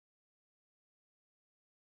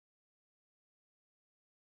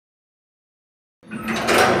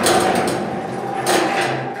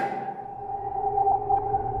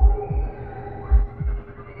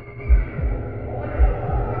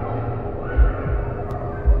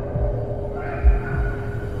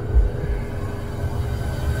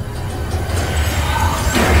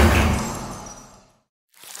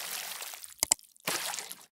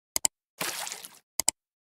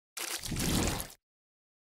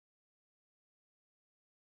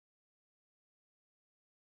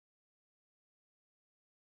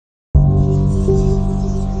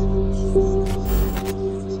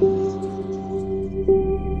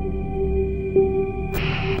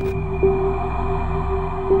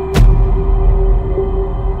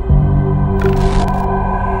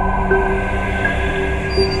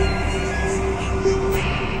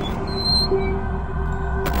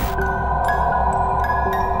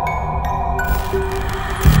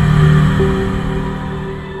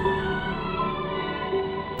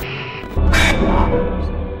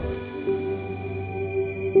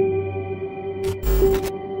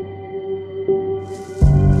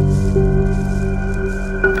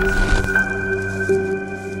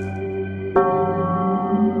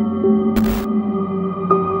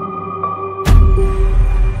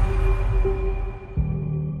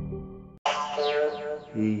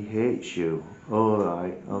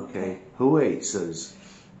us?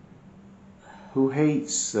 Who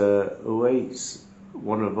hates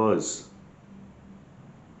one of us?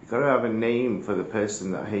 You've got to have a name for the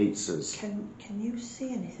person that hates us. Can you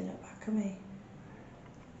see anything at the back of me?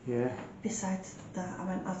 Yeah. Besides that, I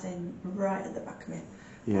meant as in right at the back of me.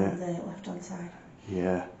 Yeah. On the left hand side.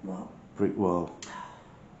 Yeah. What? Brick wall.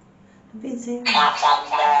 I'm being serious.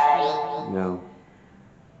 No.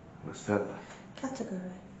 What's that? Category.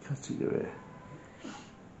 Category.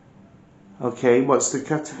 Okay, what's the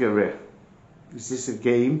category? Is this a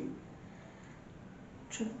game?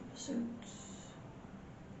 Trivial Pursuits.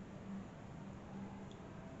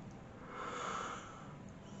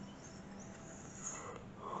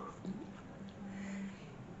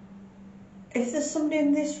 If there's somebody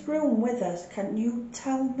in this room with us, can you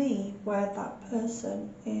tell me where that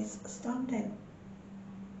person is standing?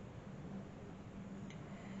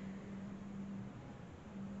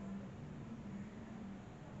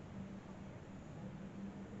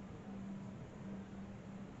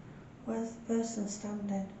 Where's the person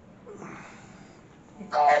standing?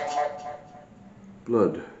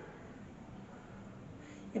 Blood.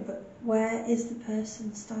 Yeah, but where is the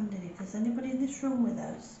person standing? If there's anybody in this room with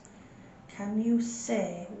us, can you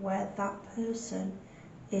say where that person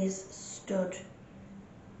is stood?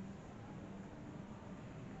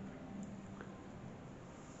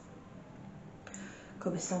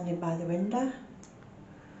 Could be standing by the window,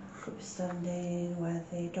 could be standing where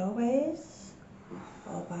the doorway is,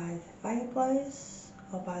 or by the fireplace,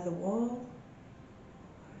 or by the wall,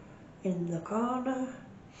 in the corner.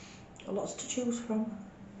 Lots to choose from.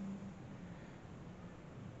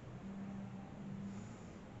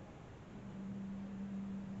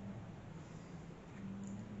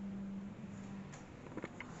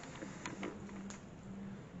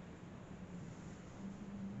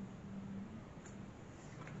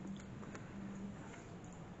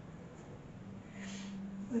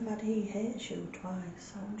 We've had he hates you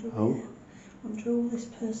twice. I wonder who this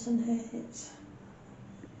person hates.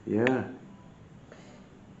 Yeah.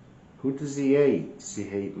 Who does he hate? Does he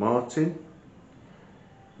hate Martin?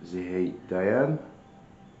 Does he hate Diane?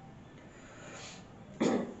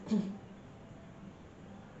 Do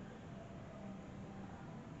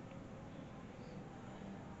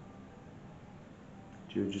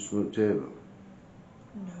you just move table?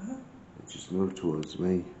 No. It just moved towards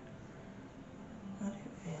me. I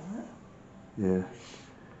didn't feel it. Yeah.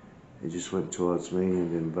 It just went towards me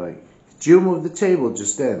and then back. Did you move the table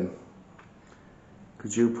just then?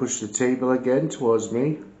 Could you push the table again towards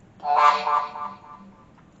me?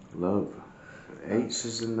 Love. Hates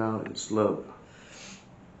us and now it's love.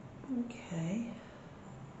 Okay.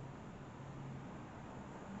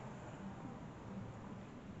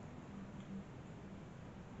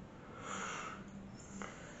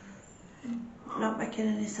 Not making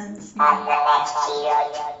any sense now.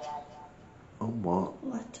 On what?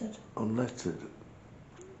 Lettered. Unlettered.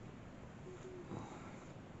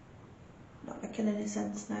 Not making any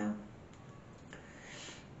sense now.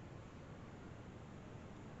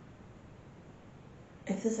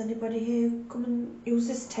 If there's anybody here, come and use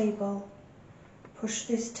this table. Push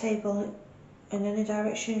this table in any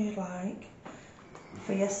direction you like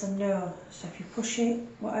for yes and no. So if you push it,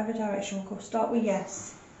 whatever direction, we'll go start with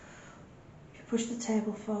yes. If you push the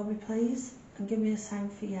table for me, please, and give me a sign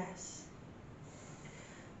for yes.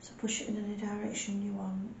 So push it in any direction you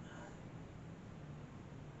want.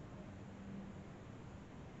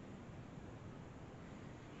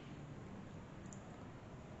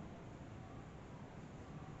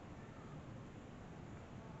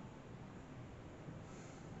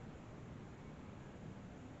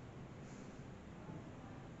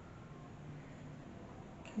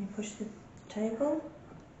 Can you push the table?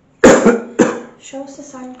 Show us a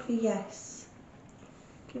sign for yes.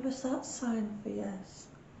 Give us that sign for yes.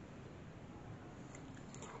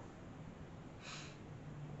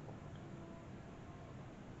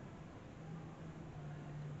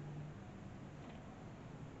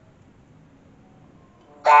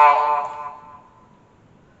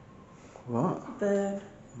 What? Burn.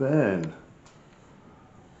 Burn.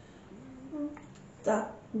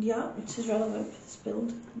 That, yeah, it is relevant for this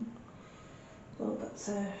build. Well, that's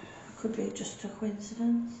could be just a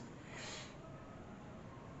coincidence.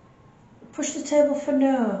 Push the table for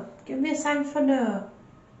no. Give me a sign for no.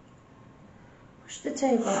 Push the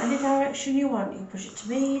table any direction you want. You can push it to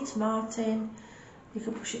me, to Martin. You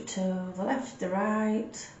can push it to the left, the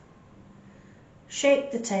right.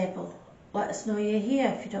 Shake the table. Let us know you're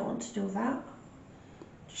here if you don't want to do that.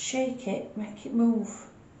 Just shake it, make it move.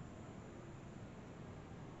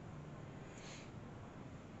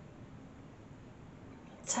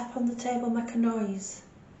 Tap on the table, make a noise.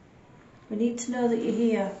 We need to know that you're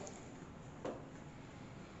here.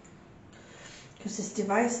 Because this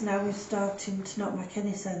device now is starting to not make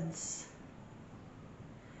any sense.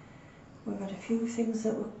 We've had a few things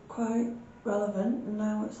that were quite relevant and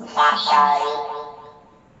now it's not making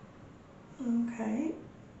sense. Okay.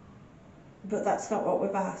 But that's not what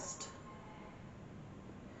we've asked.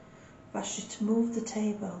 We've asked you to move the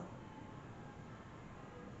table.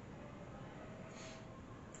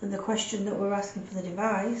 And the question that we're asking for the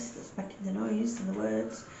device that's making the noise and the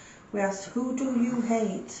words, we asked, who do you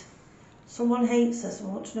hate? Someone hates us, we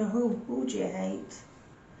want to know who. Who do you hate?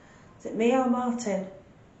 Is it me or Martin?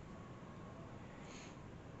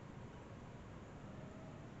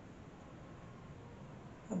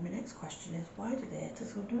 And my next question is, why do they hate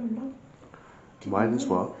us? I don't even know. Why does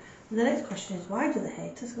what? And the next question is, why do they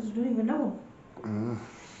hate us? Because I don't even know.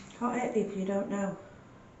 Can't hate people you don't know.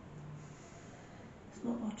 It's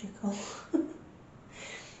not logical.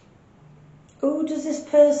 Who does this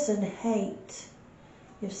person hate?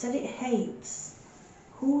 You've said it hates.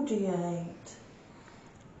 Who do you hate?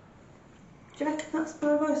 Do you reckon that's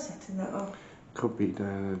my voice setting that off? Could be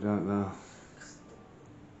down, I don't know.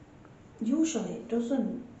 Usually it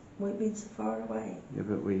doesn't. We've been so far away. Yeah,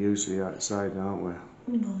 but we're usually outside, aren't we?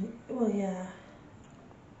 No, well, yeah.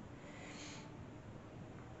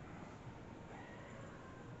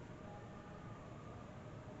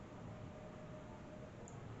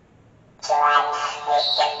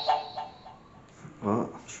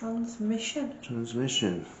 What? Transmission.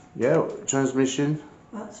 Transmission. Yeah, transmission.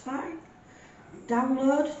 That's fine.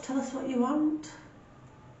 Download, tell us what you want.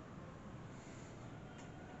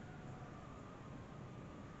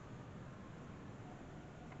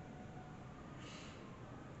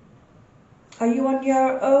 Are you on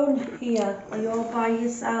your own here? Are you all by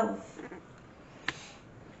yourself?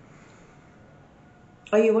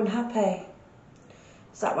 Are you unhappy?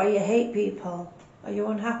 Is that why you hate people? Are you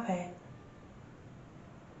unhappy?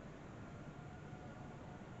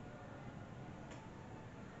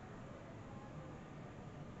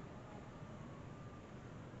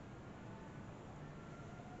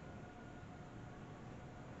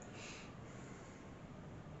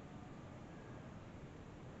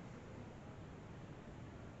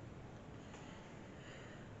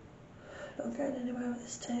 Not getting anywhere with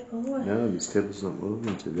this table, are we? No, this table's not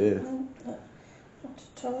moving today. No, not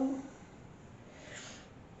at all.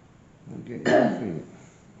 Not getting anything.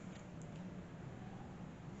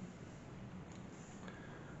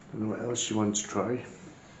 I don't know what else you want to try. I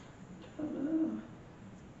don't know.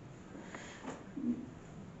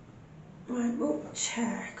 Right, move my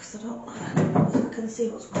chair because I don't like so I can see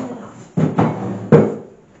what's going on.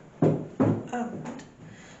 And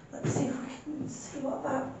let's see if we can see what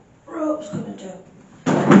that rope's going to do.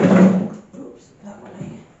 Oops, that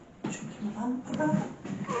way. Chucking my lamp about.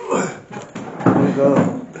 There we go.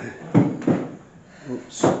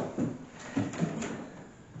 Oops.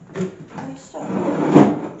 Can you stop?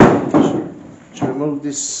 Should we move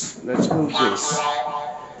this? Let's move this.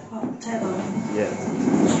 What, the table? Yeah.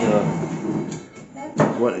 So,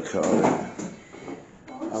 what do you call it?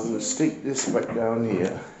 I'm going to stick this back down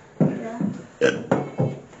here. Yeah.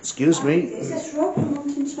 Excuse me. Is this rope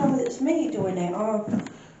wanting to know that it's me doing it, or?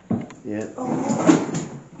 Yeah.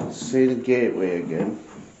 Oh. See the gateway again.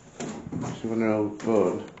 It's on our old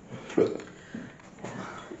phone.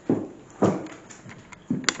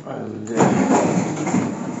 And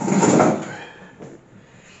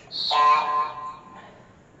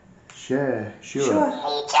share, sure.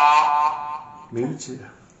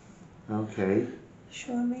 Meter. Okay.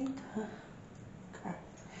 Sure, meter. Okay.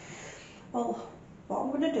 Well, what I'm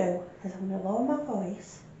going to do is I'm going to lower my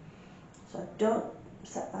voice so I don't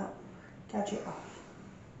set that gadget off.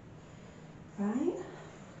 Right?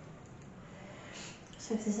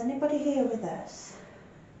 So if there's anybody here with us,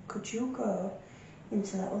 could you go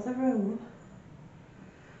into that other room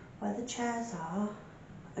where the chairs are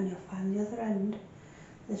and you'll find the other end,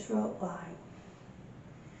 this rope line.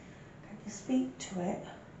 Can you speak to it,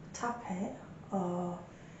 tap it, or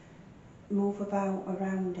move about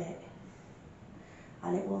around it,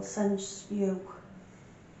 and it will sense you.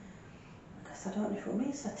 Because I don't know if it were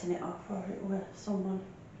me setting it off or it were someone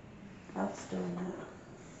else doing it.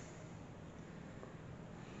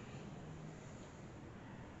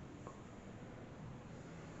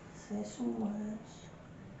 Say some words,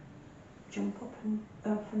 jump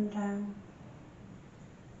up and down.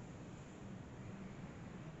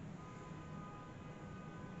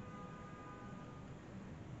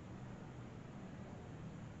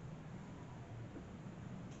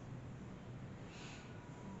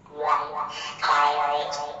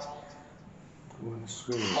 One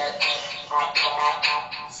swing.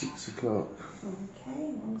 6 o'clock.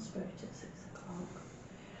 Okay, one spirit at 6 o'clock.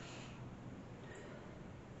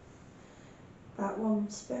 That one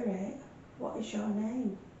spirit, what is your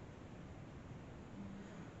name?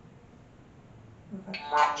 We've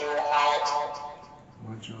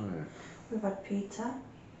had Peter,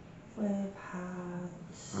 we've had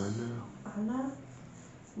Anna,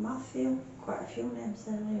 Matthew, quite a few names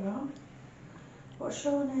earlier on. What's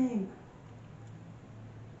your name?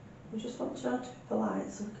 We just want to know to be polite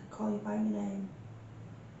so we can call you by your name.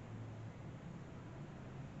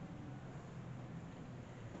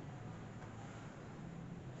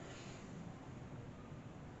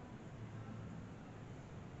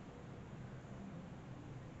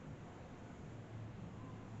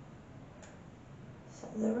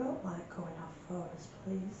 Set the rope light going off for us,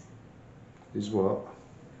 please. Is what?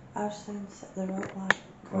 I was saying set the rope light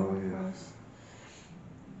going off for us.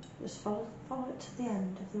 Just follow it to the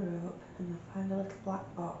end of the rope and you'll find a little black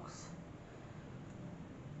box.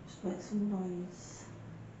 Just make some noise.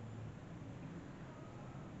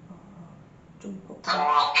 Or jump up there.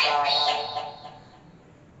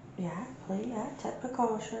 Yeah, please, yeah, take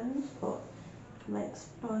precautions, but you can make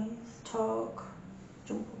some noise, talk,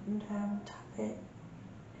 jump up and down, tap it.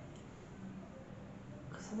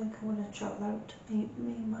 Because I think I want to jot that out to me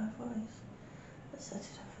and my voice. I set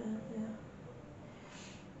it off earlier.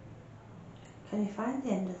 Can you find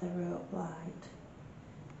the end of the rope light?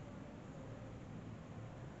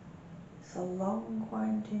 It's a long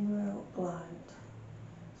winding rope light.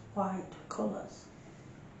 It's white colours.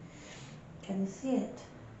 Can you see it?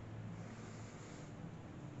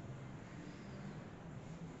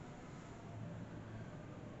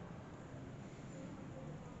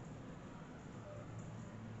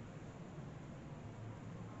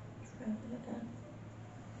 It's raining again.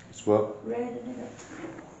 It's what? Raining again.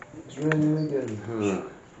 It's raining again.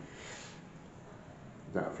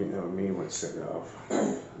 I think that was me when I set it off.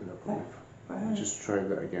 I just tried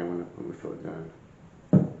that again when I put my foot down.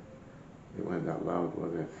 It wasn't that loud,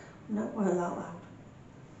 was it? No, it wasn't that loud.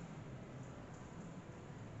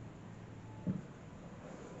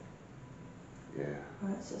 Yeah.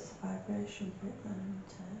 Right, so it's the vibration bit then,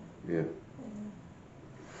 isn't it? Yeah.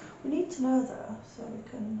 We need to know though, so we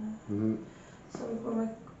can, so when we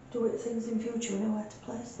do things in future, we know where to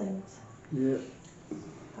place things. Yeah.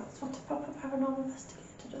 That's what a proper paranormal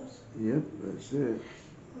investigator does. Yep, that's it.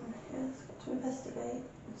 Yeah, it's got to investigate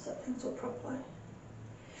and set things up properly.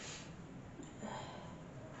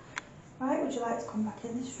 Right, would you like to come back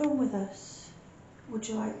in this room with us? Would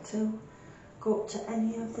you like to go up to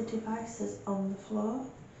any of the devices on the floor?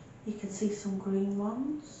 You can see some green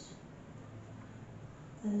ones.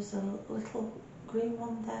 There's a little green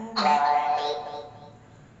one there.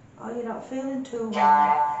 Oh, you're not feeling too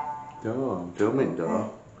well? Door, I'm filming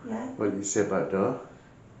door. Yeah. What did you say about door?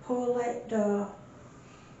 Poor late door.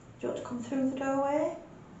 Do you want to come through the doorway?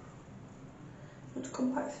 Do you want to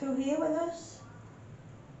come back through here with us?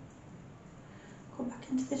 Come back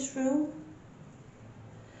into this room?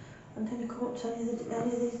 And can you come up to any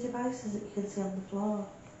of these devices that you can see on the floor?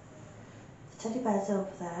 The teddy bear's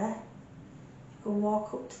over there. You can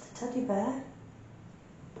walk up to the teddy bear.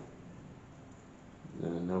 No,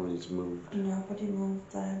 nobody's moved. Nobody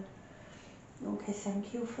moved then. Okay,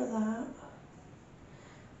 thank you for that.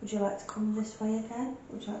 Would you like to come this way again?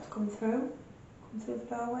 Would you like to come through? Come through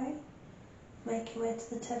the doorway? Make your way to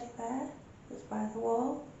the teddy bear that's by the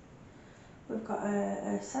wall. We've got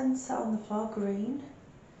a sensor on the floor, green.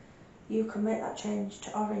 You can make that change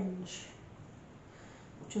to orange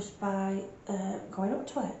just by going up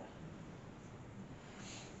to it.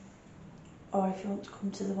 Or if you want to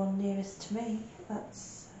come to the one nearest to me,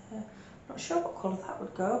 that's, not sure what colour that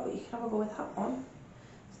would go, but you can have a go with that one.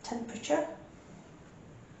 It's temperature.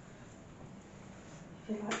 If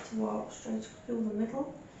you'd like to walk straight through the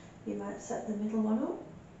middle, you might set the middle one up.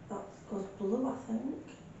 That goes blue, I think.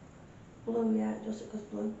 Blue, yeah, it does, it goes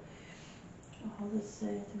blue. Oh, there's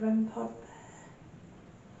the REM pod there.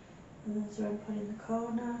 And there's a REM pod in the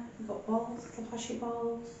corner. You've got balls, little flashy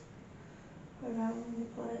balls around the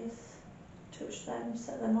place. Touch them,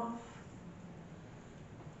 set them off.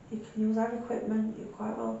 You can use our equipment, you're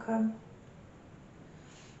quite welcome.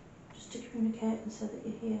 Just to communicate and say that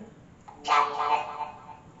you're here.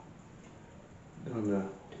 No.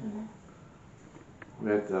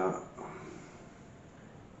 Read that.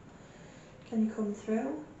 Can you come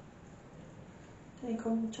through? Can you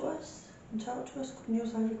come to us and talk to us? Come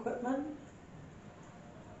use our equipment?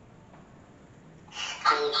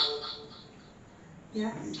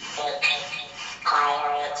 Yes?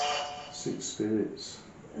 6 spirits.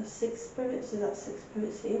 There's 6 spirits. Is that 6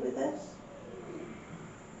 spirits here with us?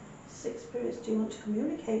 six spirits do want to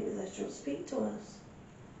communicate with us, to speak to us.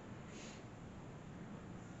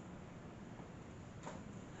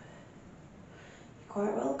 You're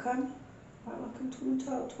quite welcome. Quite welcome to come and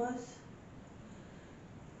talk to us.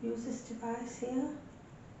 Use this device here.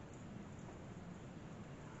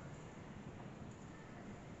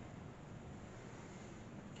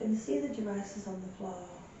 Can you see the devices on the floor?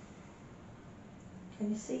 Can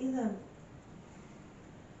you see them?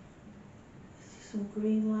 I see some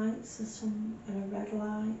green lights and a red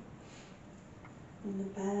light and the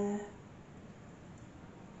bear.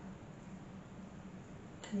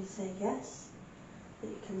 Can you say yes? That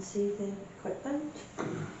you can see the equipment?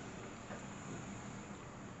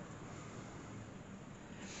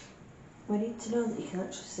 We need to know that you can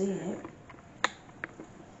actually see it.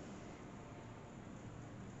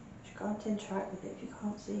 You can't interact with it if you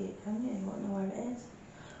can't see it, can you? You won't know where it is.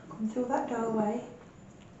 Come through that doorway.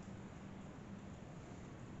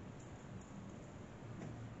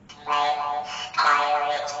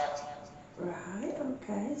 Right,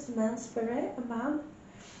 okay, it's a male spirit, a man.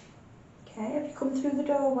 Okay, have you come through the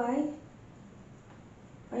doorway?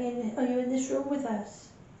 Are you in this room with us?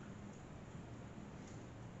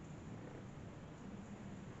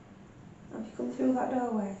 Have you come through that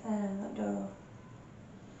doorway? There, that door.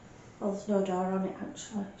 Well, there's no door on it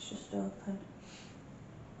actually, it's just open.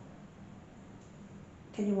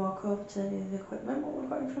 Can you walk over to the equipment, what we've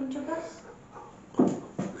got in front of us?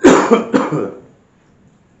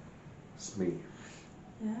 It's me.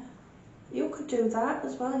 Yeah. You could do that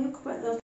as well, you could make those